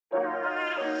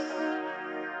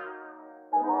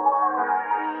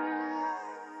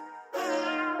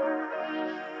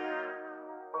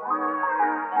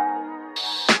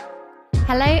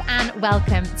Hello and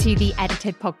welcome to the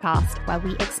Edited Podcast, where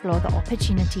we explore the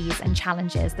opportunities and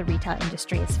challenges the retail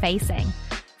industry is facing.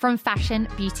 From fashion,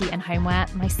 beauty and homeware,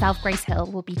 myself, Grace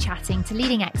Hill, will be chatting to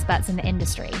leading experts in the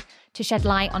industry to shed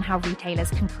light on how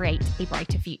retailers can create a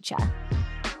brighter future.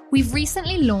 We've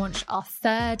recently launched our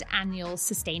third annual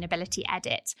Sustainability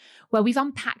Edit, where we've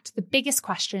unpacked the biggest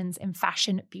questions in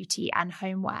fashion, beauty and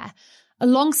homeware.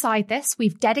 Alongside this,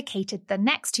 we've dedicated the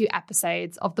next 2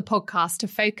 episodes of the podcast to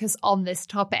focus on this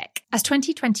topic. As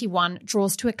 2021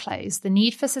 draws to a close, the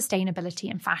need for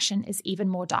sustainability in fashion is even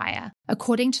more dire.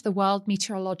 According to the World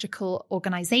Meteorological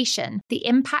Organization, the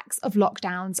impacts of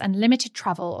lockdowns and limited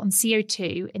travel on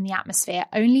CO2 in the atmosphere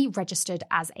only registered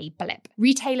as a blip.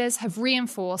 Retailers have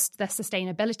reinforced their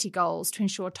sustainability goals to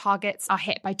ensure targets are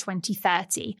hit by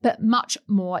 2030, but much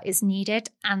more is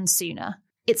needed and sooner.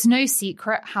 It's no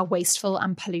secret how wasteful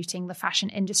and polluting the fashion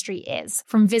industry is,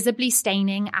 from visibly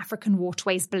staining African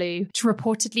waterways blue to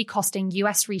reportedly costing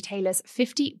US retailers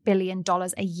 $50 billion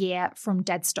a year from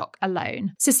dead stock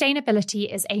alone.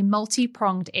 Sustainability is a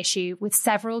multi-pronged issue with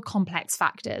several complex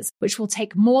factors, which will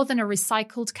take more than a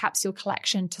recycled capsule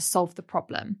collection to solve the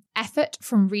problem. Effort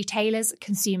from retailers,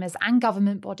 consumers, and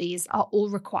government bodies are all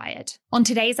required. On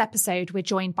today's episode, we're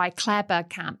joined by Claire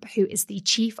Bergkamp, who is the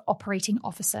Chief Operating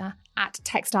Officer at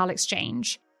Textile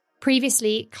Exchange.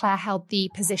 Previously, Claire held the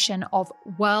position of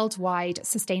Worldwide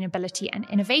Sustainability and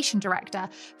Innovation Director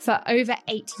for over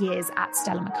 8 years at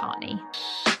Stella McCartney.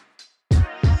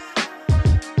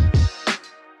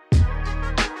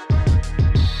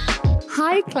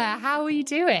 Hi, Claire. How are you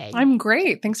doing? I'm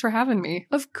great. Thanks for having me.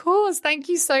 Of course. Thank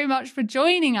you so much for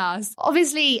joining us.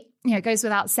 Obviously, it goes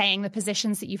without saying the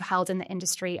positions that you've held in the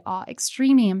industry are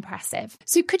extremely impressive.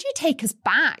 So could you take us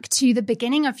back to the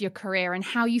beginning of your career and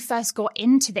how you first got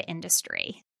into the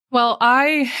industry? Well,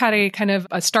 I had a kind of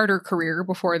a starter career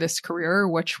before this career,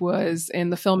 which was in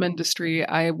the film industry.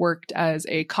 I worked as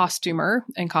a costumer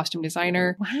and costume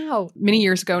designer. Wow. Many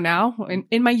years ago now,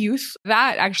 in my youth.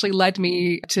 That actually led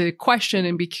me to question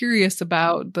and be curious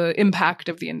about the impact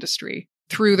of the industry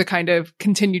through the kind of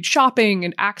continued shopping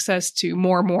and access to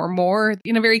more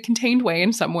in a very contained way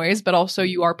in some ways, but also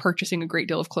you are purchasing a great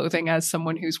deal of clothing as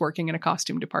someone who's working in a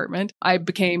costume department. I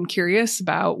became curious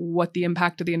about what the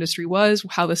impact of the industry was,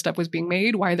 how this stuff was being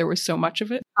made, why there was so much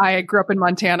of it. I grew up in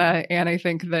Montana, and I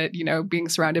think that, being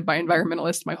surrounded by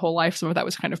environmentalists my whole life, some of that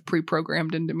was kind of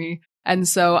pre-programmed into me. And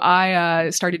so I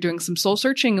started doing some soul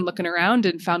searching and looking around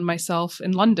and found myself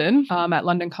in London at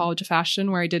London College of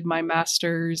Fashion, where I did my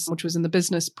master's, which was in the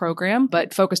business program,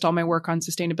 but focused all my work on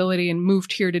sustainability and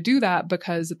moved here to do that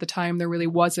because at the time there really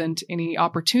wasn't any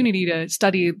opportunity to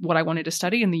study what I wanted to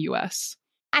study in the US.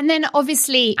 And then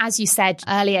obviously, as you said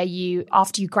earlier,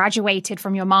 after you graduated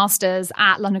from your master's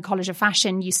at London College of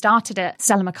Fashion, you started at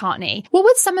Stella McCartney. What were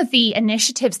some of the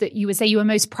initiatives that you would say you were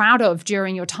most proud of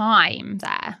during your time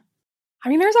there?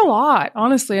 There's a lot,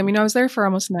 honestly. I was there for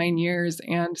almost 9 years,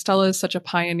 and Stella is such a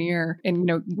pioneer and,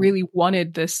 really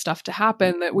wanted this stuff to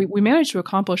happen that we managed to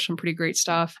accomplish some pretty great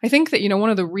stuff. I think that, one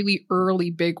of the really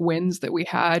early big wins that we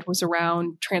had was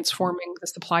around transforming the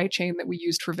supply chain that we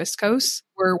used for viscose.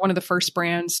 We're one of the first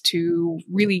brands to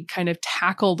really kind of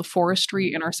tackle the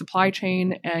forestry in our supply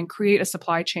chain and create a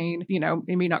supply chain,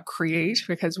 maybe not create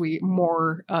because we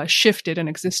more shifted an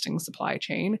existing supply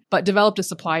chain, but developed a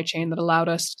supply chain that allowed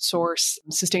us to source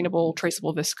sustainable,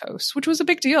 traceable viscose, which was a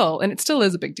big deal. And it still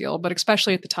is a big deal, but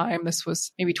especially at the time, this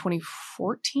was maybe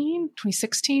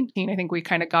 2016. I think we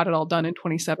kind of got it all done in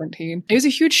 2017. It was a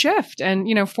huge shift. And,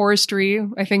 forestry,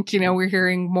 I think, we're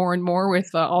hearing more and more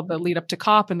with all the lead up to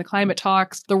COP and the climate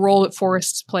talks, the role that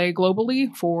forests play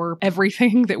globally for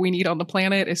everything that we need on the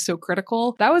planet is so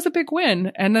critical. That was a big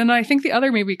win. And then I think the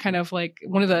other maybe kind of like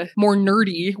one of the more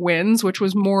nerdy wins, which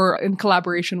was more in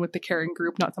collaboration with the Caring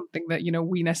Group, not something that,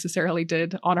 we necessarily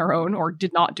did on our own or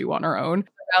did not do on our own,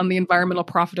 around the environmental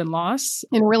profit and loss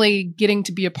and really getting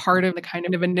to be a part of the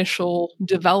kind of initial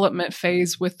development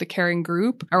phase with the Caring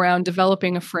Group around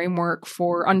developing a framework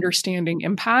for understanding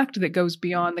impact that goes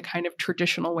beyond the kind of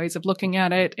traditional ways of looking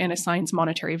at it and assigns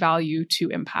monetary value to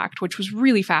impact, which was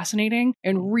really fascinating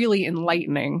and really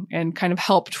enlightening and kind of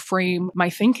helped frame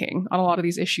my thinking on a lot of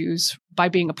these issues by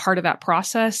being a part of that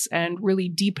process and really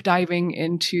deep diving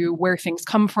into where things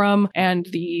come from and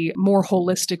the more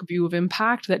holistic view of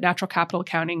impact that natural capital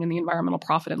accounting and the environmental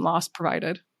profit and loss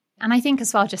provided. And I think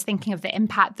as well, just thinking of the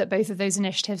impact that both of those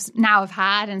initiatives now have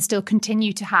had and still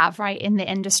continue to have, right, in the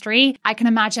industry. I can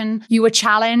imagine you were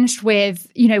challenged with,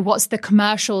 what's the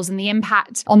commercials and the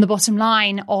impact on the bottom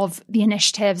line of the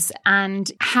initiatives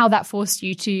and how that forced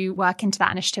you to work into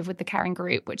that initiative with the Caring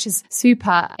Group, which is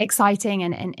super exciting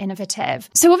and innovative.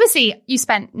 So obviously you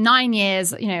spent 9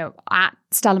 years, at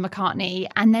Stella McCartney,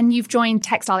 and then you've joined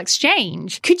Textile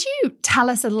Exchange. Could you tell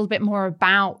us a little bit more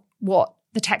about what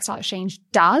the Textile Exchange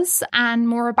does and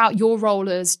more about your role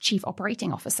as Chief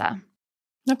Operating Officer?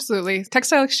 Absolutely.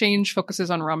 Textile Exchange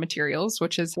focuses on raw materials,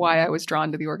 which is why I was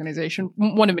drawn to the organization.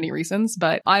 One of many reasons,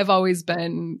 but I've always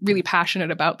been really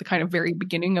passionate about the kind of very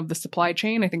beginning of the supply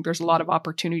chain. I think there's a lot of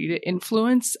opportunity to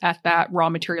influence at that raw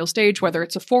material stage, whether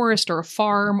it's a forest or a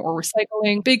farm or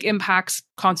recycling, big impacts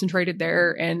concentrated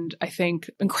there. And I think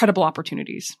incredible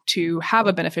opportunities to have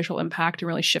a beneficial impact and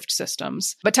really shift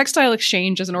systems. But Textile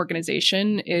Exchange as an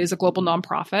organization is a global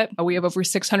nonprofit. We have over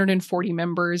 640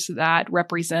 members that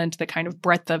represent the kind of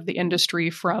breadth of the industry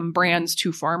from brands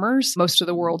to farmers. Most of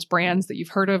the world's brands that you've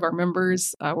heard of are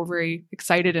members. We're very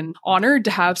excited and honored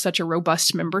to have such a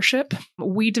robust membership.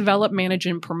 We develop, manage,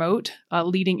 and promote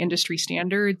leading industry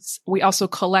standards. We also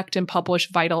collect and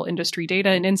publish vital industry data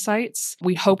and insights.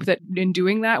 We hope that in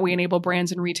doing that, we enable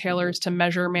brands and retailers to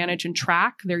measure, manage, and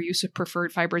track their use of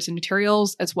preferred fibers and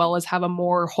materials, as well as have a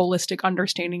more holistic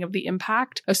understanding of the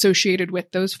impact associated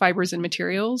with those fibers and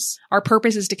materials. Our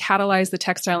purpose is to catalyze the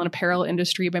textile and apparel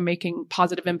industry by making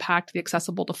positive impact the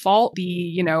accessible default,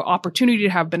 the opportunity to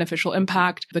have beneficial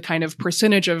impact. The kind of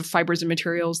percentage of fibers and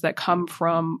materials that come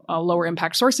from lower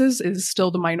impact sources is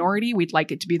still the minority. We'd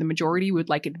like it to be the majority. We'd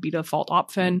like it to be the default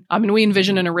option. And we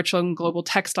envision an enriched and global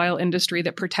textile industry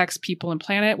that protects people and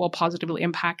planet while positively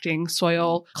impacting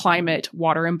soil, climate,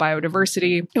 water, and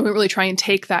biodiversity. And we really try and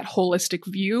take that holistic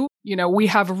view. We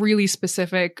have a really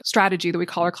specific strategy that we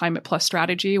call our Climate Plus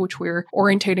strategy, which we're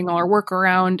orientating all our work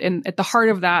around. And at the heart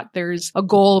of that, there's a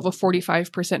goal of a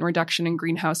 45% reduction in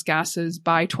greenhouse gases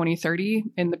by 2030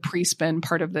 in the pre-spin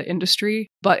part of the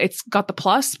industry. But it's got the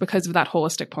plus because of that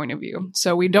holistic point of view.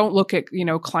 So we don't look at,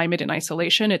 climate in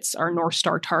isolation. It's our North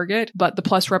Star target, but the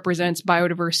plus represents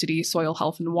biodiversity, soil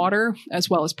health, and water, as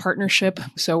well as partnership.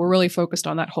 So we're really focused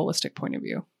on that holistic point of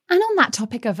view. And on that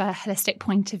topic of a holistic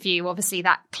point of view, obviously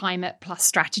that Climate Plus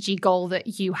strategy goal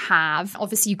that you have,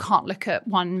 obviously you can't look at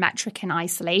one metric in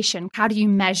isolation. How do you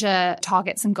measure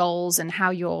targets and goals and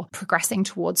how you're progressing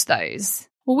towards those?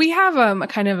 Well, we have a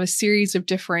kind of a series of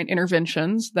different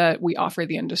interventions that we offer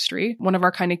the industry. One of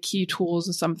our kind of key tools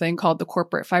is something called the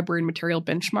Corporate Fiber and Material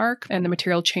Benchmark and the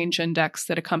Material Change Index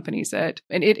that accompanies it.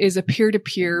 And it is a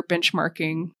peer-to-peer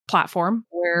benchmarking platform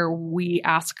where we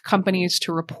ask companies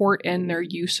to report in their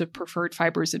use of preferred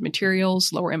fibers and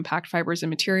materials, lower impact fibers and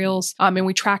materials, and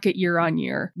we track it year on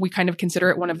year. We kind of consider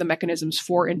it one of the mechanisms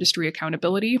for industry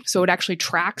accountability. So it actually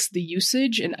tracks the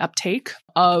usage and uptake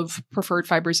of preferred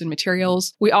fibers and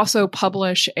materials. We also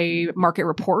publish a market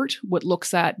report, what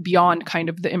looks at beyond kind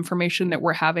of the information that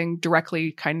we're having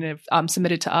directly kind of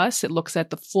submitted to us. It looks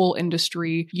at the full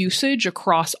industry usage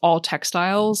across all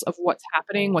textiles of what's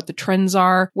happening, what the trends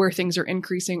are, where things are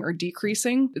increasing or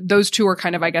decreasing. Those two are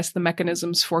kind of, I guess, the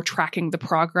mechanisms for tracking the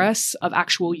progress of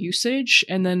actual usage.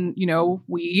 And then,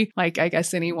 we, like I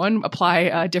guess anyone,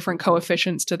 apply different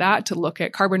coefficients to that to look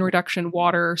at carbon reduction,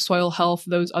 water, soil health,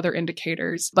 those other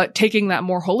indicators. But taking that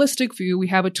more holistic view, we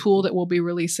have a tool that we'll be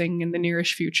releasing in the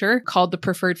nearest future called the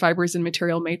Preferred Fibers and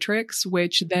Material Matrix,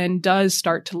 which then does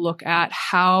start to look at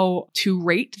how to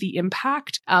rate the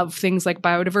impact of things like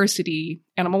biodiversity,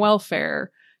 animal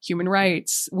welfare, human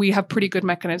rights. We have pretty good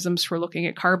mechanisms for looking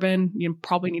at carbon. You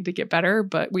probably need to get better,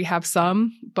 but we have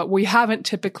some. But we haven't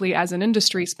typically, as an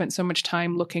industry, spent so much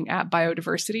time looking at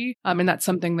biodiversity. And that's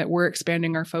something that we're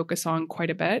expanding our focus on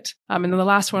quite a bit. And then the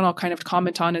last one I'll kind of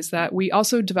comment on is that we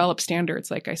also develop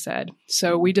standards, like I said.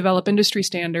 So we develop industry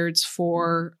standards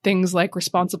for things like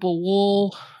responsible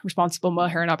wool, responsible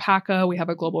mohair and alpaca. We have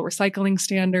a global recycling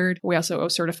standard. We also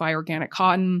certify organic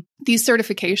cotton. These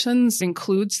certifications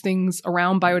includes things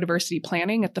around biodiversity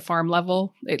planning at the farm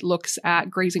level. It looks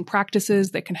at grazing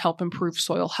practices that can help improve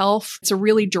soil health. It's a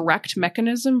really direct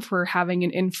mechanism for having an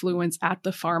influence at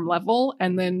the farm level.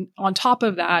 And then on top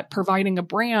of that, providing a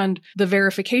brand the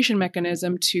verification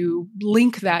mechanism to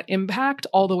link that impact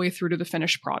all the way through to the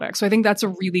finished product. So I think that's a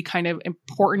really kind of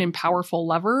important and powerful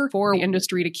lever for the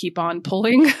industry to keep on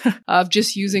pulling of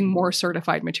just using more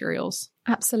certified materials.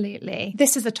 Absolutely.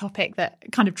 This is a topic that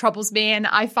kind of troubles me, and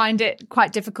I find it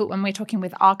quite difficult when we're talking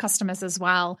with our customers as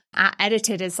well. At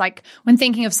Edited, is like when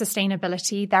thinking of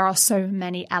sustainability, there are so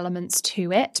many elements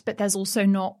to it, but there's also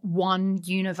not one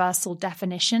universal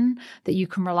definition that you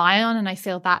can rely on. And I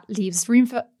feel that leaves room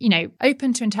for,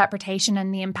 open to interpretation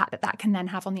and the impact that can then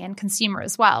have on the end consumer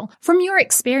as well. From your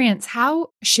experience,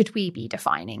 how should we be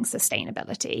defining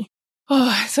sustainability?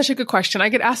 Oh, such a good question. I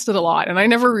get asked it a lot, and I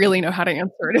never really know how to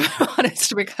answer it, if I'm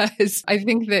honest, because I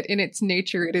think that in its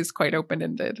nature, it is quite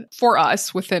open-ended. For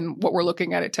us, within what we're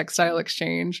looking at Textile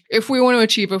Exchange, if we want to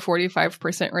achieve a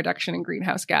 45% reduction in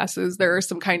greenhouse gases, there are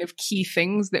some kind of key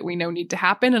things that we know need to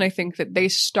happen. And I think that they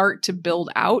start to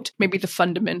build out maybe the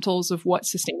fundamentals of what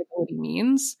sustainability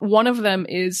means. One of them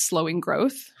is slowing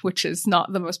growth, which is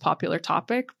not the most popular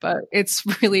topic, but it's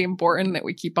really important that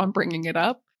we keep on bringing it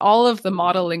up. All of the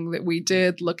modeling that we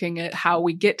did looking at how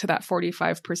we get to that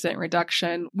 45%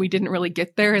 reduction, we didn't really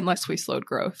get there unless we slowed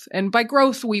growth. And by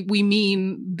growth, we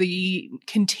mean the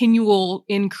continual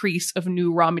increase of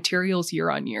new raw materials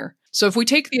year on year. So if we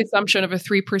take the assumption of a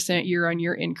 3%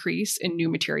 year-on-year increase in new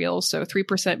materials, so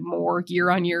 3% more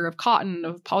year-on-year of cotton,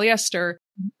 of polyester,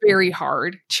 very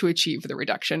hard to achieve the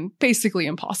reduction, basically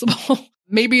impossible.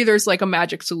 Maybe there's like a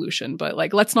magic solution, but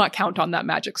let's not count on that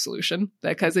magic solution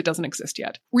because it doesn't exist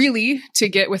yet. Really, to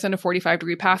get within a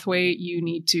 45-degree pathway, you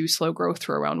need to slow growth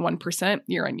to around 1%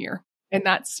 year on year. And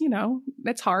that's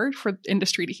hard for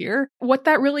industry to hear. What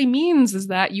that really means is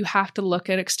that you have to look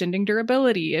at extending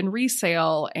durability and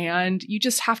resale, and you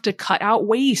just have to cut out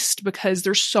waste because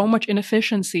there's so much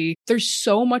inefficiency. There's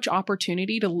so much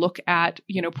opportunity to look at,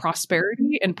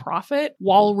 prosperity and profit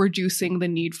while reducing the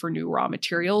need for new raw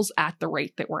materials at the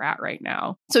rate that we're at right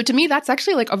now. So to me, that's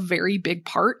actually a very big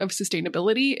part of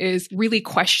sustainability is really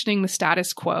questioning the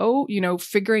status quo,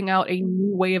 figuring out a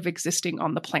new way of existing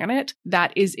on the planet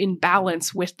that is in balance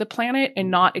with the planet and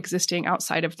not existing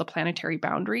outside of the planetary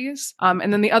boundaries.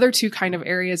 And then the other two kind of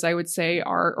areas I would say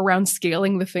are around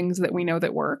scaling the things that we know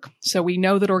that work. So we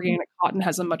know that organic cotton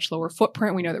has a much lower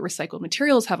footprint. We know that recycled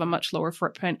materials have a much lower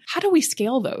footprint. How do we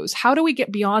scale those? How do we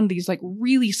get beyond these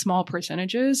really small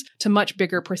percentages to much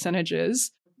bigger percentages?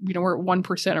 We're at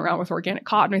 1% around with organic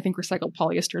cotton. I think recycled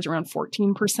polyester is around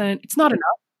 14%. It's not enough.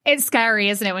 It's scary,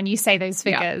 isn't it, when you say those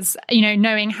figures,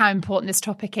 knowing how important this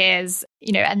topic is,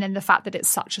 and then the fact that it's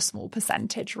such a small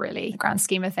percentage, really, in the grand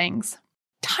scheme of things.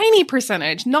 Tiny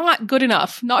percentage, not good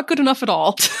enough at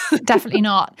all. Definitely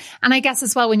not. And I guess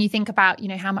as well, when you think about,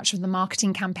 how much of the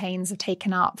marketing campaigns have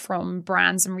taken up from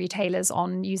brands and retailers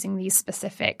on using these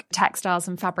specific textiles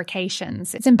and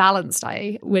fabrications, it's imbalanced,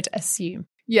 I would assume.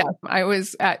 Yeah, I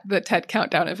was at the TED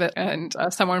Countdown event and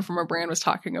someone from a brand was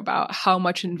talking about how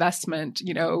much investment,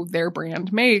 their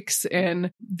brand makes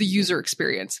in the user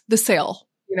experience, the sale,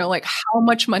 how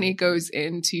much money goes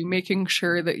into making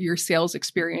sure that your sales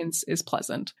experience is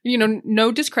pleasant.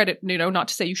 No discredit, not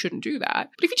to say you shouldn't do that.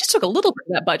 But if you just took a little bit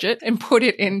of that budget and put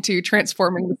it into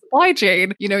transforming the supply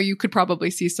chain, you could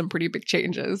probably see some pretty big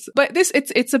changes. But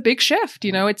it's a big shift.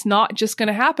 It's not just going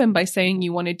to happen by saying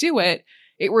you want to do it.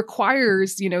 It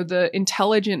requires, the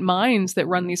intelligent minds that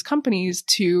run these companies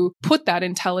to put that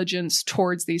intelligence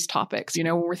towards these topics.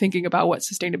 When we're thinking about what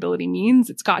sustainability means,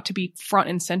 it's got to be front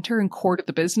and center and core to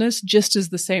the business, just as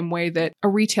the same way that a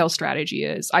retail strategy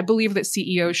is. I believe that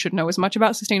CEOs should know as much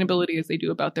about sustainability as they do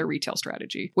about their retail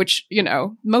strategy, which,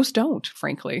 most don't,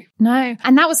 frankly. No.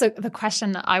 And that was the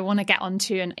question that I want to get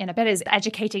onto in a bit is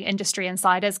educating industry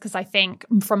insiders, because I think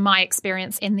from my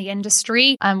experience in the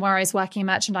industry, where I was working in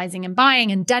merchandising and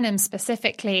buying, and denim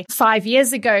specifically, 5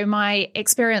 years ago, my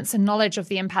experience and knowledge of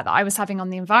the impact that I was having on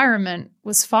the environment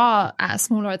was far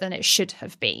smaller than it should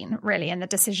have been, really. And the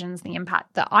decisions, the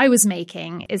impact that I was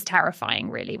making is terrifying,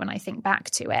 really, when I think back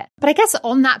to it. But I guess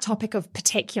on that topic of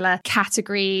particular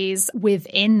categories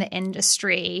within the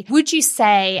industry, would you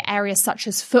say areas such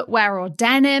as footwear or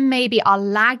denim maybe are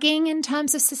lagging in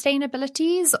terms of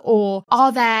sustainabilities, or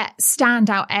are there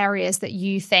standout areas that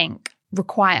you think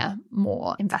require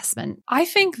more investment? I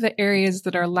think the areas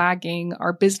that are lagging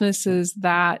are businesses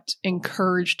that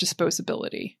encourage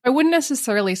disposability. I wouldn't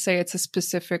necessarily say it's a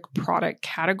specific product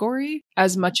category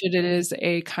as much as it is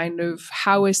a kind of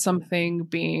how is something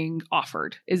being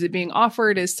offered? Is it being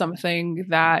offered as something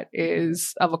that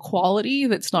is of a quality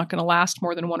that's not going to last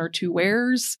more than one or two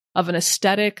wears? Of an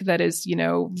aesthetic that is,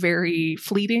 very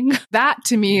fleeting. That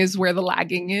to me is where the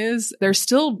lagging is. There's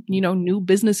still, new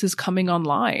businesses coming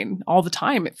online all the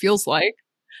time, it feels like,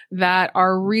 that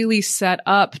are really set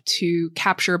up to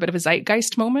capture a bit of a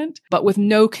zeitgeist moment, but with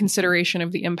no consideration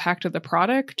of the impact of the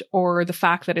product or the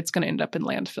fact that it's going to end up in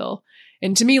landfill.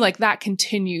 And to me, like that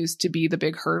continues to be the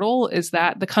big hurdle, is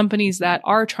that the companies that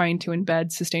are trying to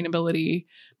embed sustainability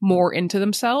more into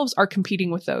themselves are competing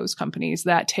with those companies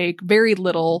that take very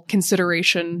little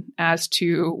consideration as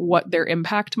to what their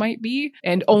impact might be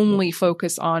and only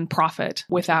focus on profit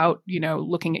without,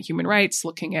 looking at human rights,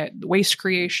 looking at waste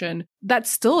creation. That's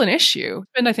still an issue.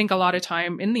 And I think a lot of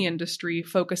time in the industry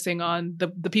focusing on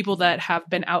the people that have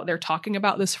been out there talking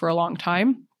about this for a long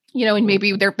time. And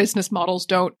maybe their business models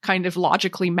don't kind of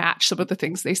logically match some of the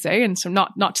things they say. And so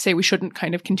not to say we shouldn't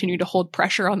kind of continue to hold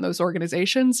pressure on those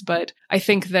organizations, but I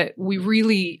think that we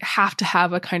really have to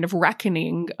have a kind of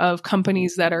reckoning of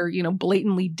companies that are,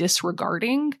 blatantly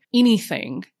disregarding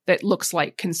anything that looks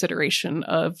like consideration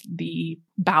of the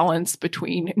balance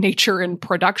between nature and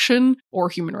production or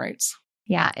human rights.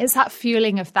 Yeah, it's that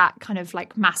feeling of that kind of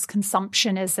like mass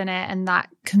consumption, isn't it? And that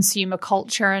consumer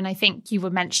culture. And I think you were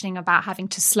mentioning about having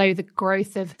to slow the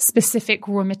growth of specific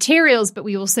raw materials, but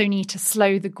we also need to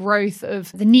slow the growth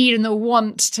of the need and the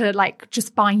want to like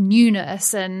just buy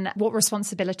newness. And what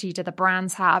responsibility do the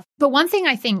brands have? But one thing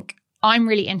I think I'm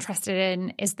really interested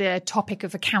in is the topic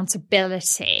of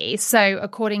accountability. So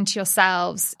according to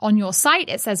yourselves on your site,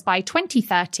 it says by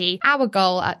 2030, our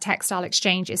goal at Textile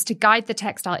Exchange is to guide the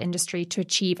textile industry to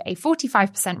achieve a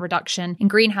 45% reduction in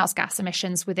greenhouse gas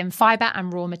emissions within fiber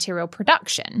and raw material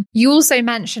production. You also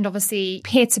mentioned obviously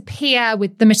peer-to-peer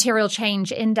with the material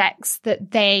change index that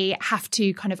they have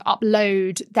to kind of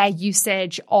upload their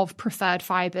usage of preferred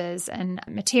fibers and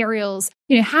materials.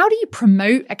 How do you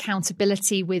promote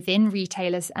accountability within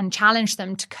retailers and challenge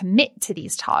them to commit to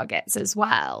these targets as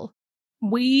well?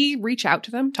 We reach out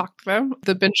to them, talk to them.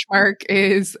 The benchmark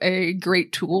is a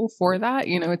great tool for that.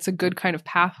 It's a good kind of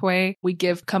pathway. We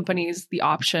give companies the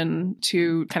option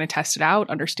to kind of test it out,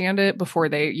 understand it before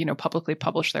they, publicly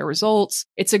publish their results.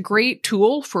 It's a great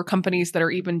tool for companies that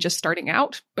are even just starting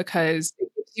out because it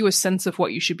gives you a sense of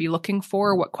what you should be looking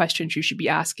for, what questions you should be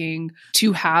asking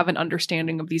to have an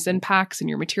understanding of these impacts in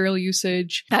your material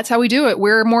usage. That's how we do it.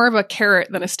 We're more of a carrot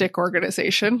than a stick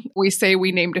organization. We say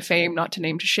we name to fame, not to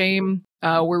name to shame.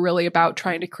 We're really about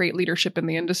trying to create leadership in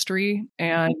the industry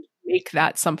and make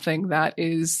that something that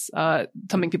is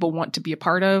something people want to be a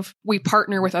part of. We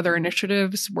partner with other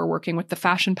initiatives. We're working with the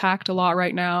Fashion Pact a lot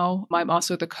right now. I'm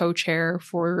also the co-chair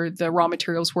for the Raw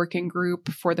Materials Working Group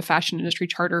for the Fashion Industry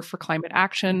Charter for Climate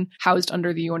Action, housed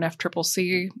under the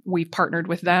UNFCCC. We've partnered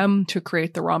with them to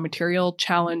create the Raw Material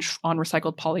Challenge on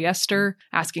recycled polyester,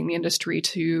 asking the industry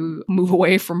to move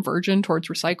away from virgin towards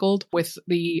recycled, with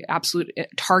the absolute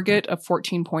target of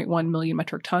 14.1 million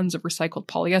metric tons of recycled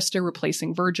polyester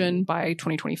replacing virgin by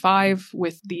 2025,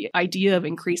 with the idea of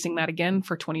increasing that again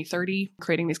for 2030,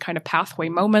 creating these kind of pathway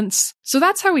moments. So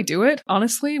that's how we do it.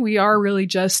 Honestly, we are really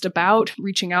just about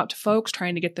reaching out to folks,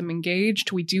 trying to get them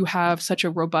engaged. We do have such a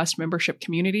robust membership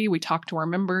community. We talk to our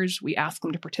members. We ask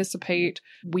them to participate.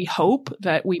 We hope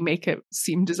that we make it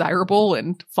seem desirable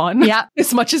and fun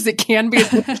as much as it can be,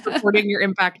 as much as reporting your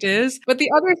impact is. But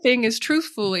the other thing is,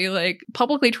 truthfully, like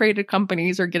publicly traded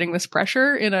companies are getting this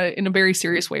pressure in a very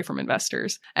serious way from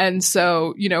investors. And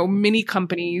so, many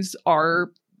companies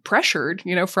are pressured,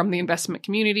 from the investment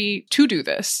community to do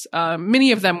this.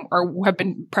 Many of them have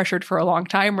been pressured for a long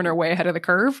time and are way ahead of the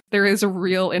curve. There is a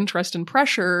real interest and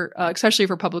pressure, especially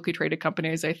for publicly traded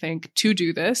companies, I think, to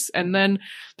do this. And then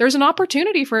there's an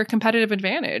opportunity for a competitive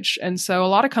advantage. And so a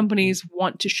lot of companies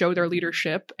want to show their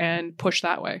leadership and push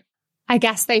that way. I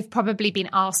guess they've probably been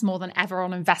asked more than ever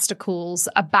on investor calls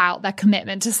about their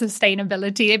commitment to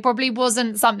sustainability. It probably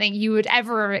wasn't something you would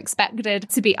ever have expected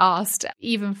to be asked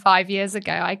even 5 years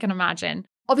ago, I can imagine.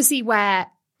 Obviously, where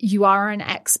you are an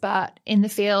expert in the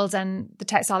field and the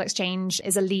Textile Exchange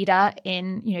is a leader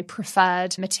in,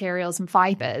 preferred materials and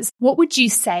fibers, what would you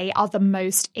say are the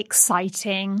most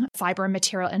exciting fiber and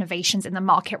material innovations in the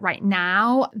market right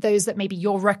now? Those that maybe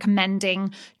you're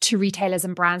recommending to retailers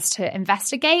and brands to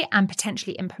investigate and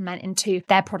potentially implement into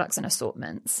their products and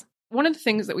assortments? One of the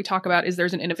things that we talk about is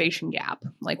there's an innovation gap.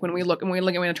 Like when we look and we're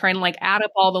going to try and add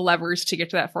up all the levers to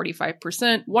get to that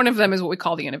 45%, one of them is what we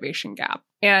call the innovation gap.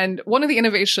 And one of the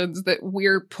innovations that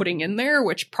we're putting in there,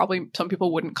 which probably some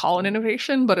people wouldn't call an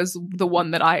innovation, but is the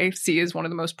one that I see as one of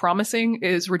the most promising,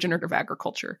 is regenerative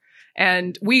agriculture.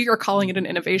 And we are calling it an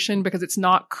innovation because it's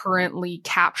not currently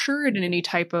captured in any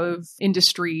type of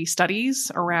industry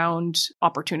studies around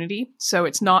opportunity. So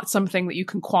it's not something that you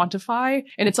can quantify.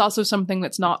 And it's also something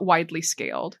that's not widely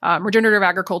scaled. Regenerative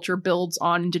agriculture builds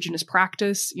on indigenous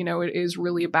practice. It is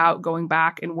really about going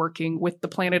back and working with the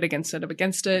planet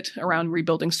against it around rebuilding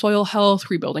rebuilding soil health,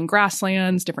 rebuilding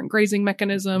grasslands, different grazing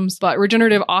mechanisms. But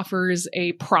regenerative offers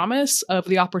a promise of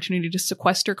the opportunity to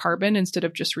sequester carbon instead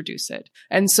of just reduce it.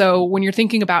 And so when you're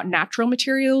thinking about natural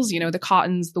materials, the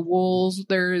cottons, the wools,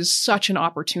 there's such an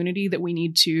opportunity that we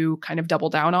need to kind of double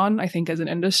down on, I think, as an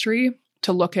industry,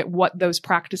 to look at what those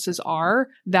practices are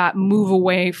that move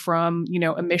away from,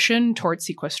 emission towards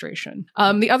sequestration.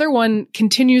 The other one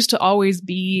continues to always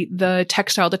be the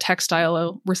textile to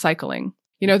textile recycling.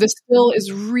 This still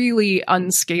is really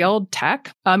unscaled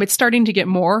tech. It's starting to get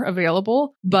more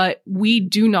available, but we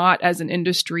do not, as an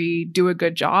industry, do a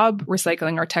good job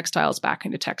recycling our textiles back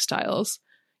into textiles.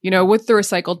 With the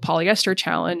recycled polyester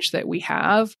challenge that we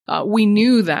have, we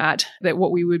knew that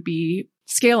what we would be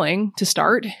scaling to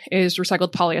start is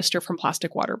recycled polyester from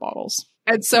plastic water bottles.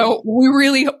 And so we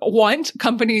really want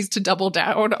companies to double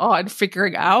down on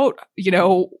figuring out,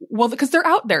 because they're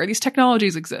out there. These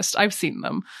technologies exist. I've seen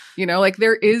them.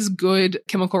 There is good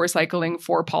chemical recycling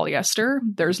for polyester.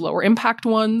 There's lower impact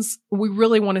ones. We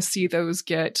really want to see those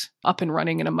get up and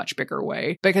running in a much bigger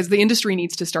way because the industry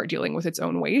needs to start dealing with its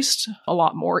own waste a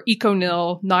lot more.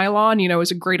 EcoNil nylon,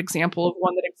 is a great example of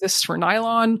one that exists for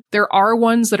nylon. There are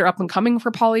ones that are up and coming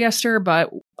for polyester,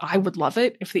 but I would love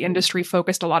it if the industry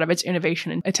focused a lot of its innovation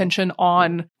and attention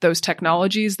on those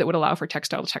technologies that would allow for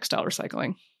textile to textile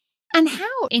recycling. And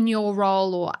how, in your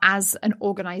role or as an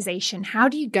organization, how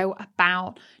do you go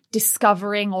about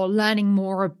discovering or learning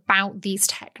more about these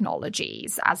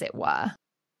technologies, as it were?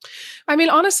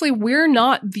 Honestly, we're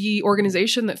not the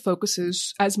organization that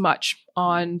focuses as much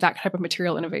on that type of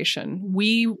material innovation.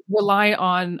 We rely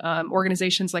on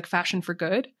organizations like Fashion for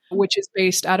Good, which is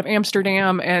based out of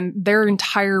Amsterdam, and their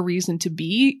entire reason to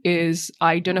be is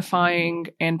identifying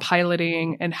and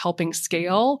piloting and helping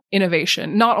scale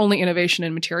innovation, not only innovation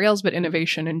in materials, but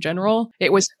innovation in general.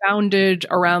 It was founded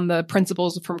around the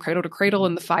principles from cradle to cradle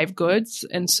and the 5 goods.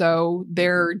 And so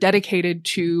they're dedicated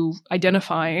to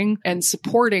identifying and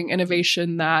supporting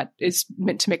innovation that is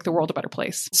meant to make the world a better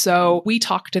place. So we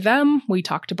talk to them. We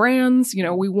talk to brands,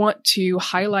 we want to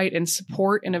highlight and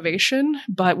support innovation,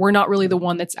 but we're not really the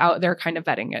one that's out there kind of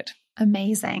vetting it.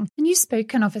 Amazing. And you've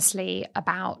spoken obviously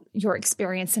about your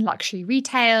experience in luxury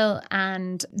retail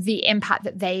and the impact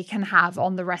that they can have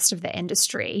on the rest of the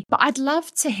industry. But I'd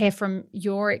love to hear from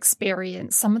your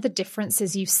experience, some of the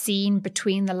differences you've seen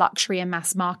between the luxury and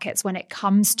mass markets when it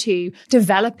comes to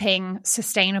developing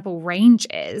sustainable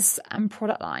ranges and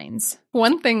product lines.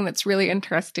 One thing that's really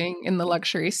interesting in the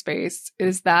luxury space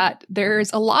is that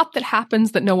there's a lot that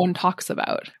happens that no one talks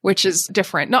about, which is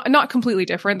different. Not completely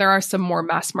different. There are some more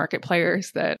mass market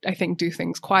players that I think do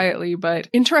things quietly, but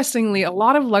interestingly, a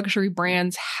lot of luxury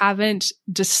brands haven't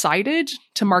decided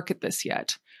to market this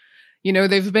yet.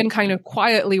 They've been kind of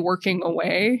quietly working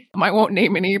away. I won't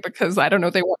name any because I don't know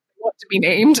they want to be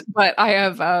named, but I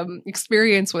have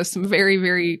experience with some very,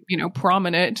 very,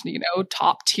 prominent,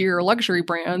 top tier luxury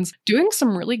brands doing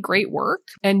some really great work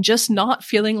and just not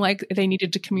feeling like they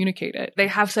needed to communicate it. They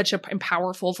have such a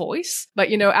powerful voice,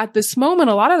 but at this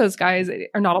moment, a lot of those guys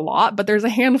are not a lot, but there's a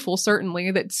handful certainly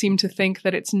that seem to think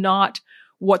that it's not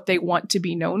what they want to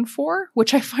be known for,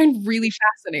 which I find really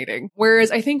fascinating.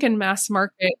 Whereas I think in mass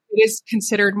market, it is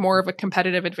considered more of a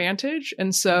competitive advantage.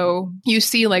 And so you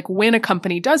see when a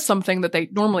company does something that they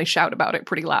normally shout about it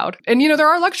pretty loud. And, there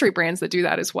are luxury brands that do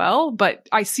that as well, but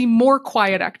I see more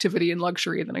quiet activity in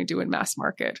luxury than I do in mass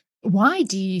market. Why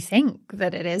do you think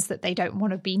that it is that they don't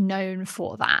want to be known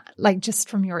for that? Just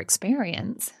from your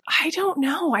experience? I don't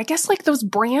know. I guess those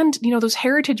brand, those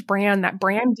heritage brand, that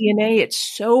brand DNA, it's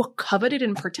so coveted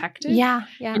and protected. Yeah.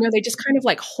 They just kind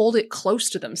of hold it close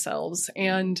to themselves.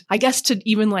 And I guess to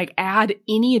even add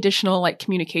any additional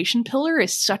communication pillar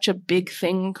is such a big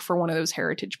thing for one of those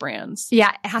heritage brands.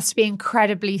 Yeah. It has to be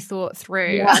incredibly thought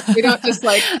through. Yeah. They don't just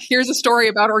here's a story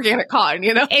about organic cotton,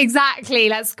 Exactly.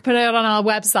 Let's put it on our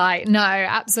website. No,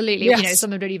 absolutely. Yes. Some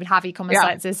of them don't even have e-commerce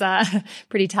sites. Is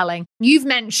pretty telling. You've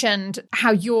mentioned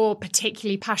how you're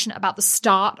particularly passionate about the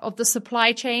start of the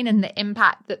supply chain and the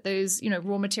impact that those,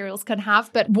 raw materials can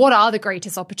have. But what are the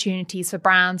greatest opportunities for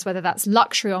brands, whether that's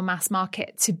luxury or mass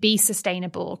market, to be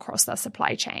sustainable across their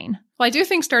supply chain? Well, I do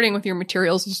think starting with your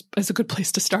materials is a good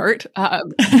place to start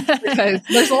because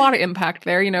there's a lot of impact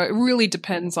there. It really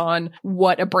depends on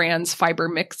what a brand's fiber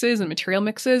mix is and material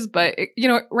mix is. But, it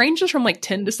ranges from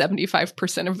 10 to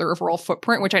 75% of their overall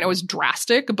footprint, which I know is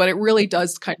drastic, but it really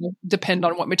does kind of depend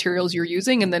on what materials you're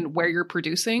using and then where you're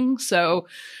producing. So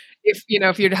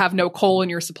if you'd have no coal in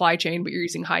your supply chain, but you're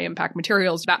using high impact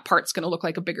materials, that part's going to look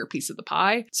like a bigger piece of the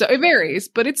pie. So it varies,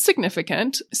 but it's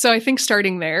significant. So I think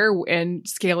starting there and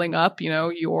scaling up,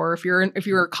 if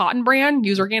you're a cotton brand,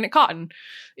 use organic cotton.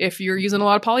 If you're using a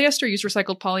lot of polyester, use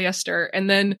recycled polyester. And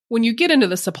then when you get into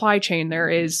the supply chain,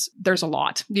 there's a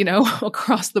lot,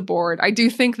 across the board. I do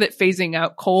think that phasing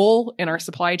out coal in our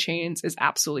supply chains is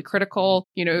absolutely critical.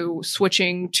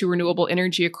 Switching to renewable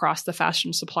energy across the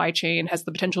fashion supply chain has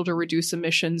the potential to reduce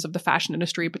emissions of the fashion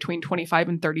industry between 25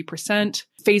 and 30%.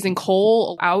 Phasing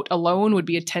coal out alone would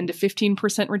be a 10 to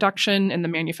 15% reduction in the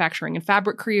manufacturing and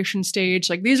fabric creation stage.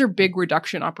 Like, these are big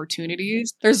reduction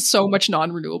opportunities. There's so much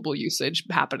non-renewable usage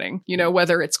happening,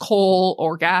 whether it's coal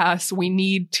or gas. We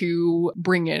need to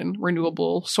bring in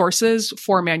renewable sources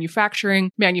for manufacturing.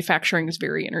 Manufacturing is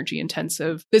very energy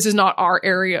intensive. This is not our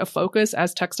area of focus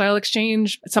as Textile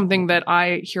Exchange. It's something that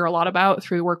I hear a lot about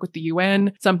through work with the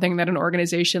UN, something that an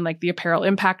organization like the Apparel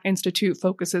Impact Institute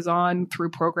focuses on through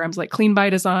programs like Clean by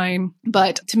Design.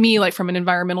 But to me, like from an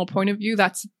environmental point of view,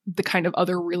 that's the kind of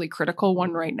other really critical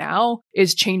one right now,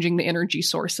 is changing the energy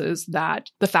sources that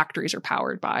the factories are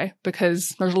powered by,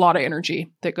 because there's a lot of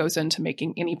energy that goes into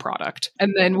making any product.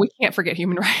 And then we can't forget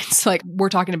human rights. Like, we're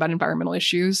talking about environmental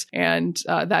issues, and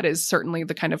that is certainly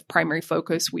the kind of primary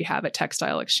focus we have at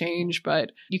Textile Exchange,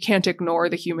 but you can't ignore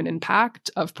the human impact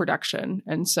of production.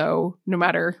 And so no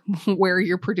matter where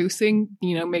you're producing,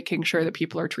 making sure that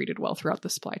people are treated well throughout the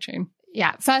supply chain.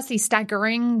 Yeah, firstly,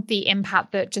 staggering the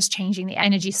impact that just changing the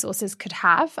energy sources could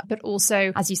have, but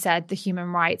also, as you said, the human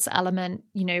rights element,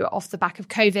 off the back of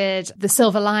COVID. The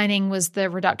silver lining was the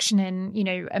reduction in,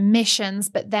 emissions,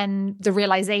 but then the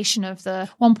realization of the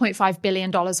 $1.5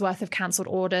 billion worth of cancelled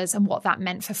orders and what that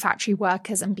meant for factory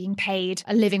workers and being paid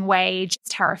a living wage.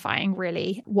 It's terrifying,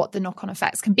 really, what the knock-on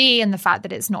effects can be, and the fact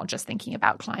that it's not just thinking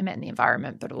about climate and the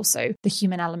environment, but also the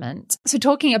human element. So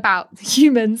talking about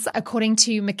humans, according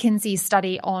to McKinsey's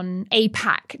study on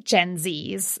APAC Gen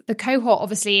Zs, the cohort,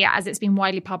 obviously, as it's been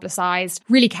widely publicized,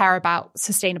 really care about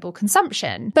sustainable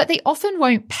consumption, but they often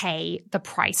won't pay the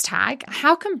price tag.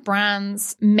 How can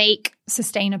brands make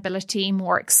sustainability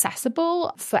more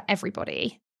accessible for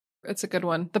everybody? It's a good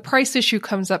one. The price issue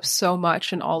comes up so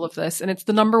much in all of this, and it's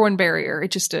the number one barrier. It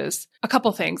just is. A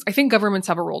couple things. I think governments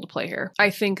have a role to play here.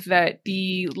 I think that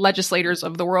the legislators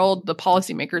of the world, the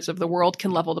policymakers of the world,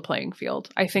 can level the playing field.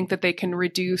 I think that they can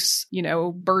reduce,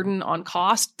 burden on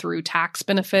cost through tax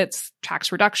benefits,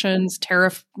 tax reductions,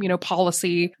 tariff,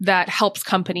 policy that helps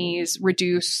companies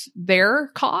reduce their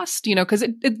cost, because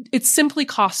it simply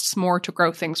costs more to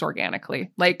grow things organically.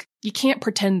 Like, you can't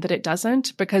pretend that it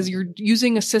doesn't, because you're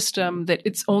using a system that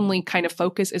its only kind of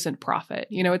focus isn't profit.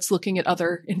 It's looking at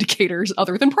other indicators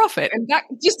other than profit, and that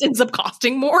just ends up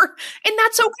costing more. And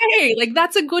that's okay. Like,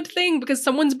 that's a good thing, because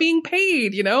someone's being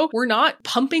paid, we're not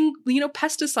pumping,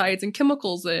 pesticides and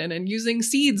chemicals in and using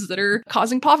seeds that are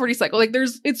causing poverty cycle. Like,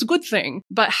 it's a good thing.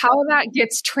 But how that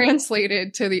gets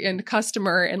translated to the end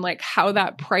customer and like how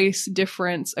that price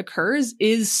difference occurs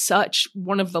is such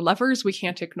one of the levers we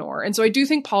can't ignore. And so I do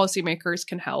think policymakers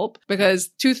can help, because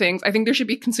two things. I think there should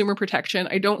be consumer protection.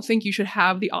 I don't think you should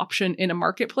have the option in a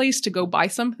marketplace to go buy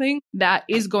something that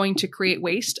is going to create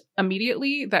waste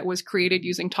immediately, that was created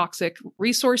using toxic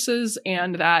resources,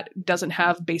 and that doesn't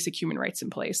have basic human rights in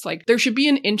place. Like, there should be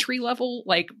an entry level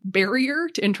barrier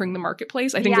to entering the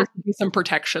marketplace. I think there should be some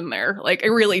protection there. Like, I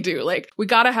really do. Like, we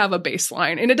got to have a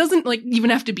baseline, and it doesn't even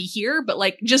have to be here, but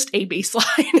just a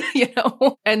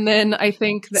baseline, And then I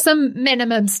think that some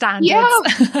minimum standards. Yeah,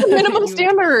 minimum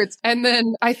standards. And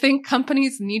then I think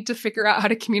companies need to figure out how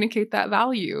to communicate that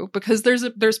value, because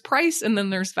there's price and then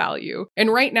there's value.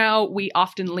 And right now we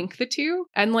often link the two.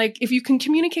 And if you can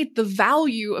communicate the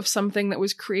value of something that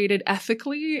was created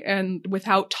ethically and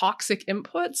without toxic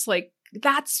inputs,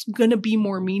 that's going to be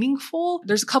more meaningful.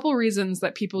 There's a couple reasons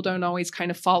that people don't always kind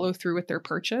of follow through with their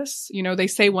purchase. They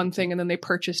say one thing and then they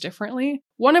purchase differently.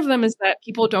 One of them is that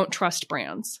people don't trust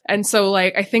brands. And so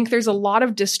I think there's a lot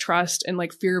of distrust and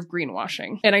fear of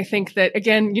greenwashing. And I think that,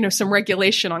 again, some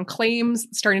regulation on claims,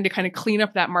 starting to kind of clean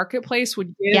up that marketplace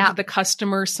would give the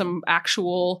customer some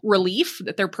actual relief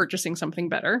that they're purchasing something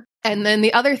better. And then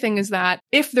the other thing is that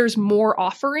if there's more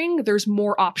offering, there's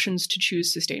more options to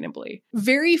choose sustainably.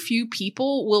 Very few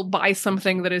people will buy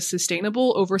something that is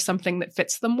sustainable over something that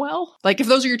fits them well. If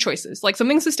those are your choices,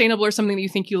 something sustainable or something that you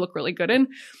think you look really good in,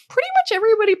 pretty much everyone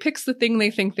everybody picks the thing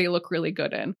they think they look really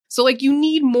good in. So like you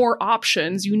need more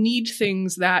options. You need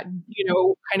things that,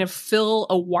 kind of fill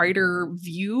a wider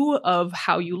view of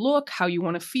how you look, how you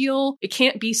want to feel. It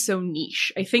can't be so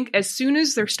niche. I think as soon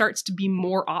as there starts to be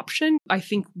more option, I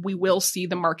think we will see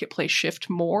the marketplace shift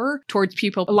more towards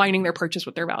people aligning their purchase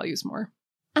with their values more.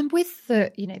 And with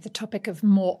the topic of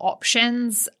more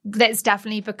options, that's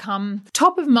definitely become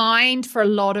top of mind for a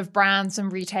lot of brands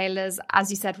and retailers. As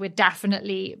you said, we're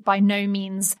definitely by no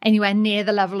means anywhere near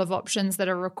the level of options that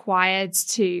are required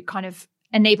to kind of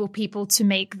enable people to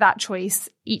make that choice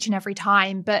each and every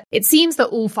time. But it seems that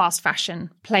all fast fashion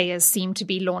players seem to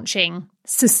be launching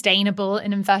sustainable,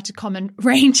 in inverted commas,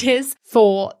 ranges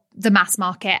for the mass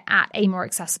market at a more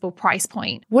accessible price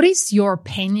point. What is your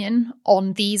opinion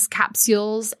on these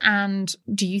capsules? And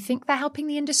do you think they're helping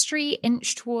the industry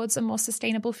inch towards a more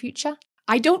sustainable future?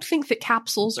 I don't think that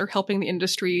capsules are helping the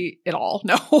industry at all.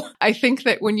 No, I think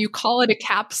that when you call it a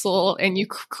capsule and you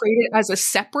create it as a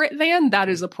separate than, that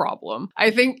is a problem.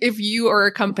 I think if you are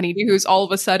a company who's all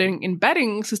of a sudden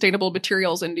embedding sustainable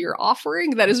materials into your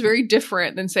offering, that is very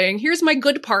different than saying, here's my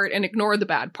good part and ignore the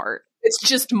bad part. It's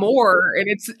just more, and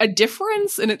it's a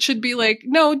difference, and it should be like,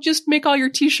 no, just make all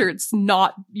your t-shirts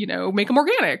not, make them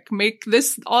organic, make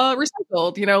this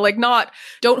recycled,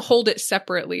 don't hold it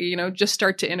separately, just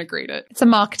start to integrate it. It's a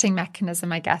marketing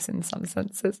mechanism, I guess, in some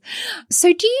senses.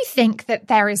 So do you think that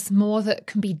there is more that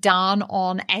can be done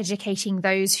on educating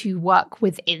those who work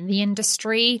within the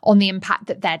industry on the impact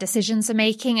that their decisions are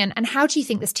making? And how do you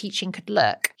think this teaching could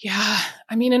look? Yeah,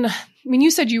 I mean, you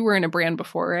said you were in a brand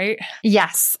before, right?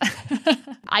 Yes.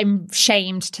 I'm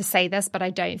shamed to say this, but I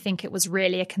don't think it was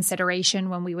really a consideration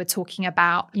when we were talking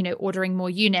about, ordering more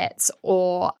units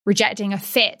or rejecting a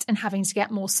fit and having to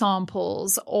get more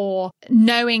samples, or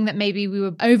knowing that maybe we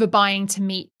were overbuying to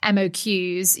meet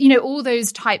MOQs, all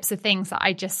those types of things that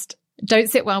I just don't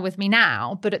sit well with me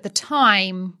now. But at the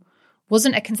time,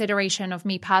 wasn't a consideration of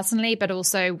me personally, but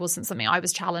also wasn't something I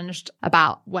was challenged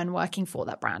about when working for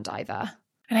that brand either.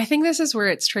 And I think this is where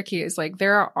it's tricky, is like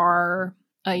there are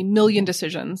a million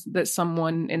decisions that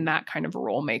someone in that kind of a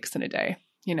role makes in a day,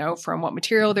 from what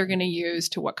material they're going to use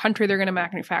to what country they're going to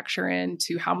manufacture in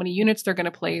to how many units they're going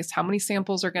to place, how many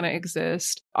samples are going to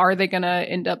exist. Are they going to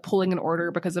end up pulling an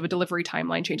order because of a delivery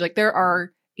timeline change? Like there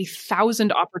are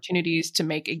 1,000 opportunities to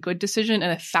make a good decision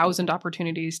and 1,000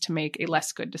 opportunities to make a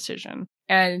less good decision.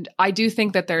 And I do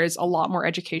think that there is a lot more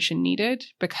education needed,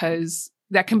 because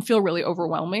that can feel really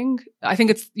overwhelming. I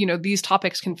think it's, these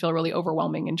topics can feel really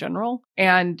overwhelming in general.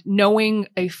 And knowing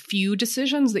a few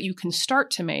decisions that you can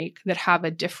start to make that have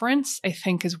a difference, I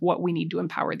think is what we need to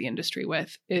empower the industry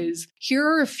with. Is here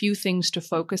are a few things to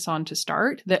focus on to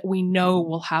start that we know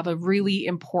will have a really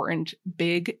important,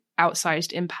 big,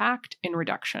 outsized impact in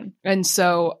reduction. And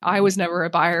so I was never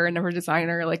a buyer and never a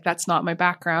designer. Like that's not my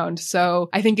background. So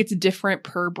I think it's different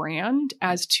per brand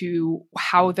as to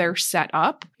how they're set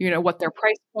up, what their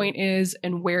price point is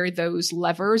and where those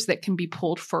levers that can be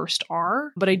pulled first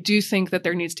are. But I do think that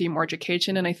there needs to be more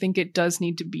education. And I think it does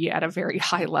need to be at a very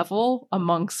high level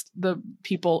amongst the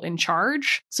people in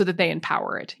charge so that they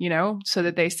empower it, so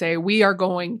that they say, we are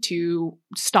going to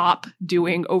stop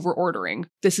doing over ordering.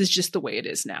 This is just the way it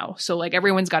is now. So like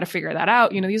everyone's got to figure that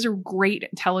out. These are great,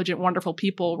 intelligent, wonderful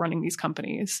people running these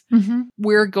companies. Mm-hmm.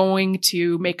 We're going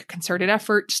to make a concerted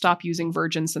effort to stop using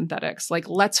virgin synthetics. Like,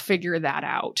 let's figure that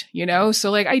out,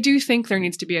 So like, I do think there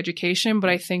needs to be education, but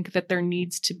I think that there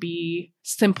needs to be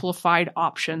simplified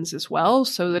options as well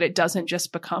so that it doesn't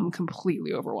just become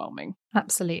completely overwhelming.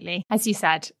 Absolutely. As you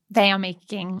said, they are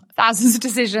making thousands of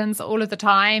decisions all of the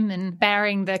time and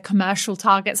bearing the commercial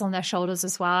targets on their shoulders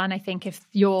as well. And I think if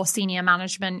your senior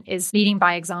management is leading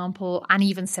by example and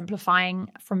even simplifying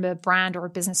from a brand or a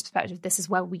business perspective, this is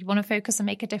where we want to focus and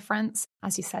make a difference.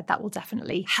 As you said, that will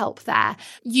definitely help there.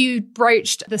 You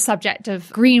broached the subject of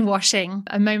greenwashing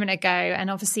a moment ago. And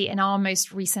obviously in our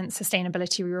most recent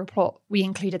sustainability report, we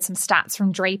included some stats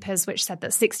from Drapers, which said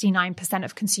that 69%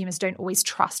 of consumers don't always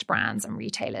trust brands and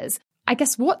retailers. I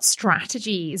guess what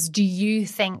strategies do you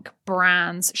think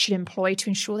brands should employ to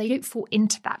ensure they don't fall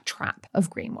into that trap of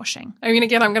greenwashing? I mean,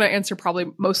 again, I'm going to answer probably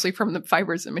mostly from the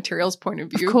fibers and materials point of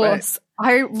view. Of course.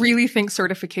 I really think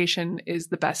certification is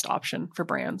the best option for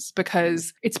brands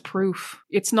because it's proof.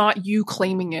 It's not you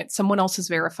claiming it. Someone else has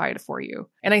verified it for you.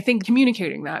 And I think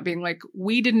communicating that, being like,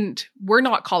 we're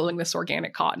not calling this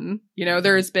organic cotton.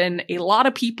 There's been a lot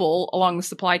of people along the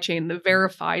supply chain that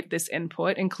verified this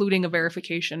input, including a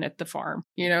verification at the farm,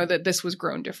 that this was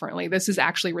grown differently. This is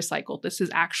actually recycled. This is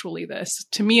actually this.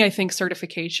 To me, I think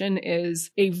certification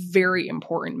is a very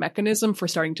important mechanism for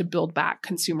starting to build back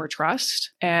consumer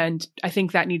trust. And I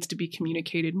think that needs to be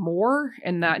communicated more,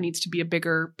 and that needs to be a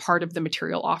bigger part of the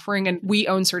material offering. And we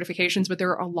own certifications, but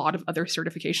there are a lot of other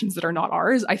certifications that are not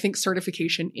ours. I think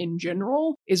certification in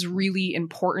general is really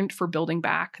important for building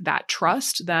back that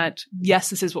trust that, yes,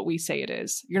 this is what we say it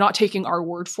is. You're not taking our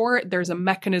word for it. There's a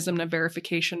mechanism of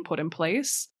verification put in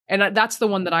place. And that's the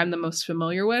one that I'm the most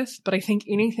familiar with. But I think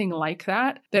anything like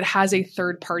that has a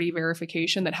third-party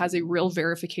verification, that has a real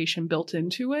verification built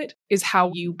into it, is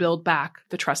how you build back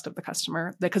the trust of the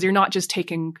customer. Because you're not just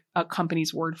taking a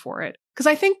company's word for it. Because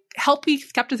I think healthy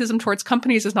skepticism towards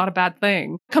companies is not a bad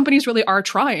thing. Companies really are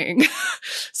trying.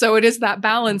 So it is that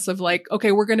balance of like,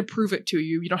 okay, we're going to prove it to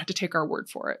you. You don't have to take our word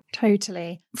for it.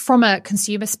 Totally. From a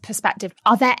consumer's perspective,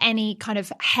 are there any kind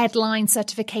of headline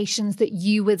certifications that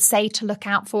you would say to look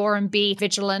out for and be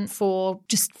vigilant for,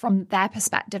 just from their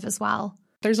perspective as well?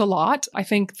 There's a lot. I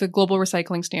think the Global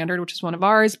Recycling Standard, which is one of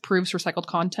ours, proves recycled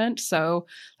content. So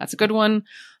that's a good one.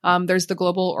 There's the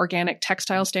Global Organic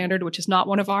Textile Standard, which is not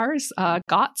one of ours,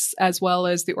 GOTS, as well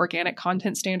as the Organic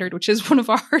Content Standard, which is one of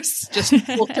ours, just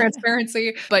full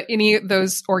transparency. But any of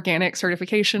those organic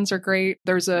certifications are great.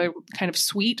 There's a kind of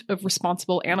suite of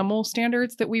responsible animal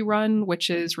standards that we run, which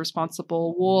is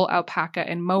responsible wool, alpaca,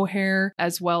 and mohair,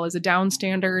 as well as a down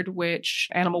standard, which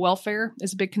animal welfare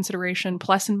is a big consideration,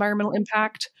 plus environmental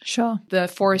impact. Sure. The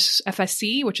Forest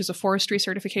FSC, which is a forestry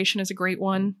certification, is a great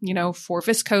one, for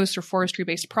viscose or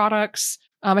forestry-based products.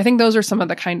 I think those are some of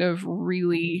the kind of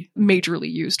really majorly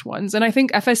used ones. And I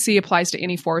think FSC applies to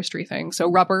any forestry thing. So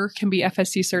rubber can be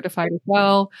FSC certified as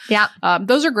well. Yeah.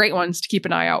 Those are great ones to keep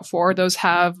an eye out for. Those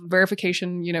have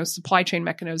verification, supply chain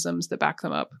mechanisms that back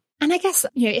them up. And I guess,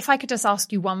 if I could just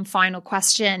ask you one final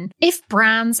question, if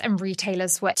brands and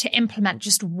retailers were to implement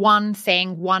just one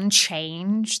thing, one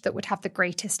change that would have the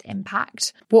greatest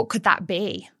impact, what could that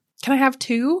be? Can I have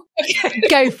two?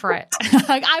 Go for it.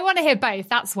 I want to hear both.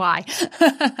 That's why.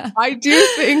 I do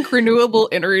think renewable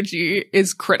energy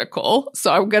is critical.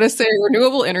 So I'm going to say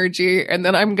renewable energy, and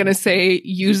then I'm going to say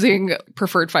using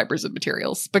preferred fibers and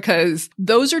materials, because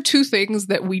those are two things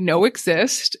that we know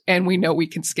exist and we know we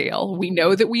can scale. We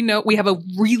know we have a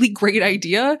really great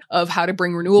idea of how to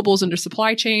bring renewables into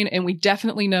supply chain, and we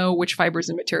definitely know which fibers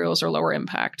and materials are lower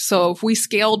impact. So if we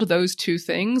scaled those two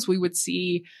things, we would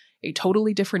see a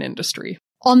totally different industry.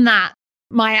 On that,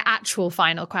 my actual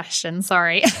final question,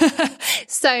 sorry.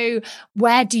 So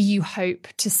where do you hope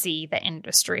to see the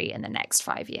industry in the next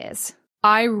 5 years?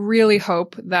 I really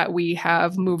hope that we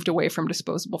have moved away from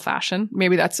disposable fashion.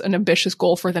 Maybe that's an ambitious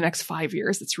goal for the next 5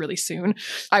 years. It's really soon.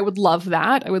 I would love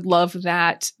that. I would love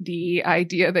that the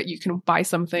idea that you can buy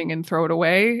something and throw it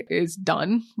away is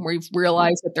done. We've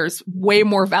realized that there's way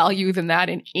more value than that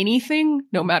in anything,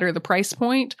 no matter the price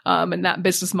point. And that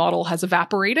business model has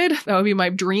evaporated. That would be my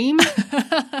dream.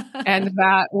 And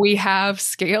that we have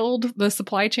scaled the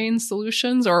supply chain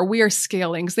solutions, or we are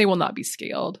scaling, because they will not be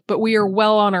scaled, but we are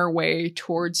well on our way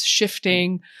towards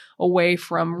shifting away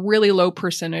from really low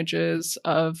percentages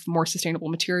of more sustainable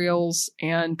materials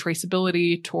and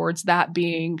traceability towards that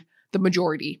being the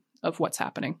majority of what's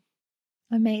happening.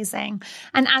 Amazing.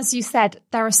 And as you said,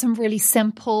 there are some really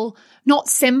simple, not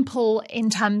simple in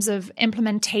terms of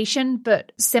implementation,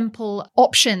 but simple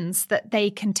options that they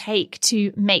can take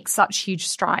to make such huge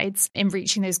strides in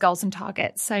reaching those goals and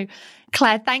targets. So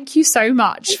Claire, thank you so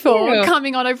much for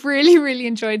coming on. I've really, really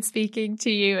enjoyed speaking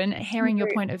to you and hearing your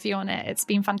point of view on it. It's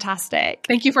been fantastic.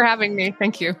 Thank you for having me.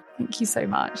 Thank you. Thank you so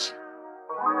much.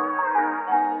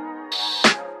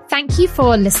 Thank you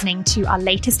for listening to our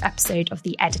latest episode of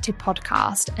the Edited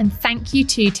Podcast. And thank you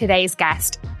to today's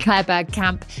guest, Claire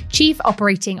Bergkamp, Chief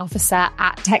Operating Officer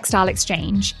at Textile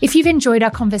Exchange. If you've enjoyed our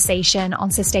conversation on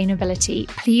sustainability,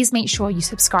 please make sure you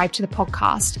subscribe to the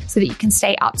podcast so that you can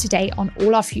stay up to date on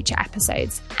all our future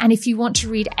episodes. And if you want to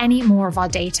read any more of our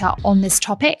data on this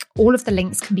topic, all of the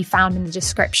links can be found in the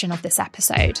description of this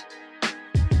episode.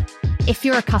 If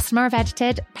you're a customer of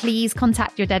Edited, please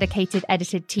contact your dedicated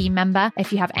Edited team member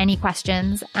if you have any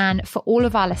questions. And for all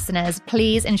of our listeners,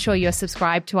 please ensure you're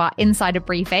subscribed to our Insider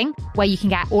Briefing, where you can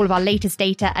get all of our latest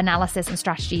data, analysis, and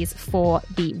strategies for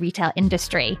the retail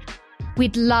industry.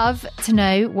 We'd love to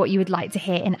know what you would like to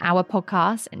hear in our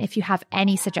podcast. And if you have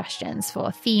any suggestions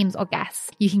for themes or guests,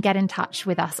 you can get in touch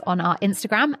with us on our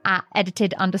Instagram at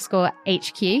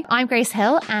edited_HQ. I'm Grace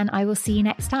Hill, and I will see you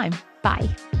next time.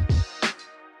 Bye.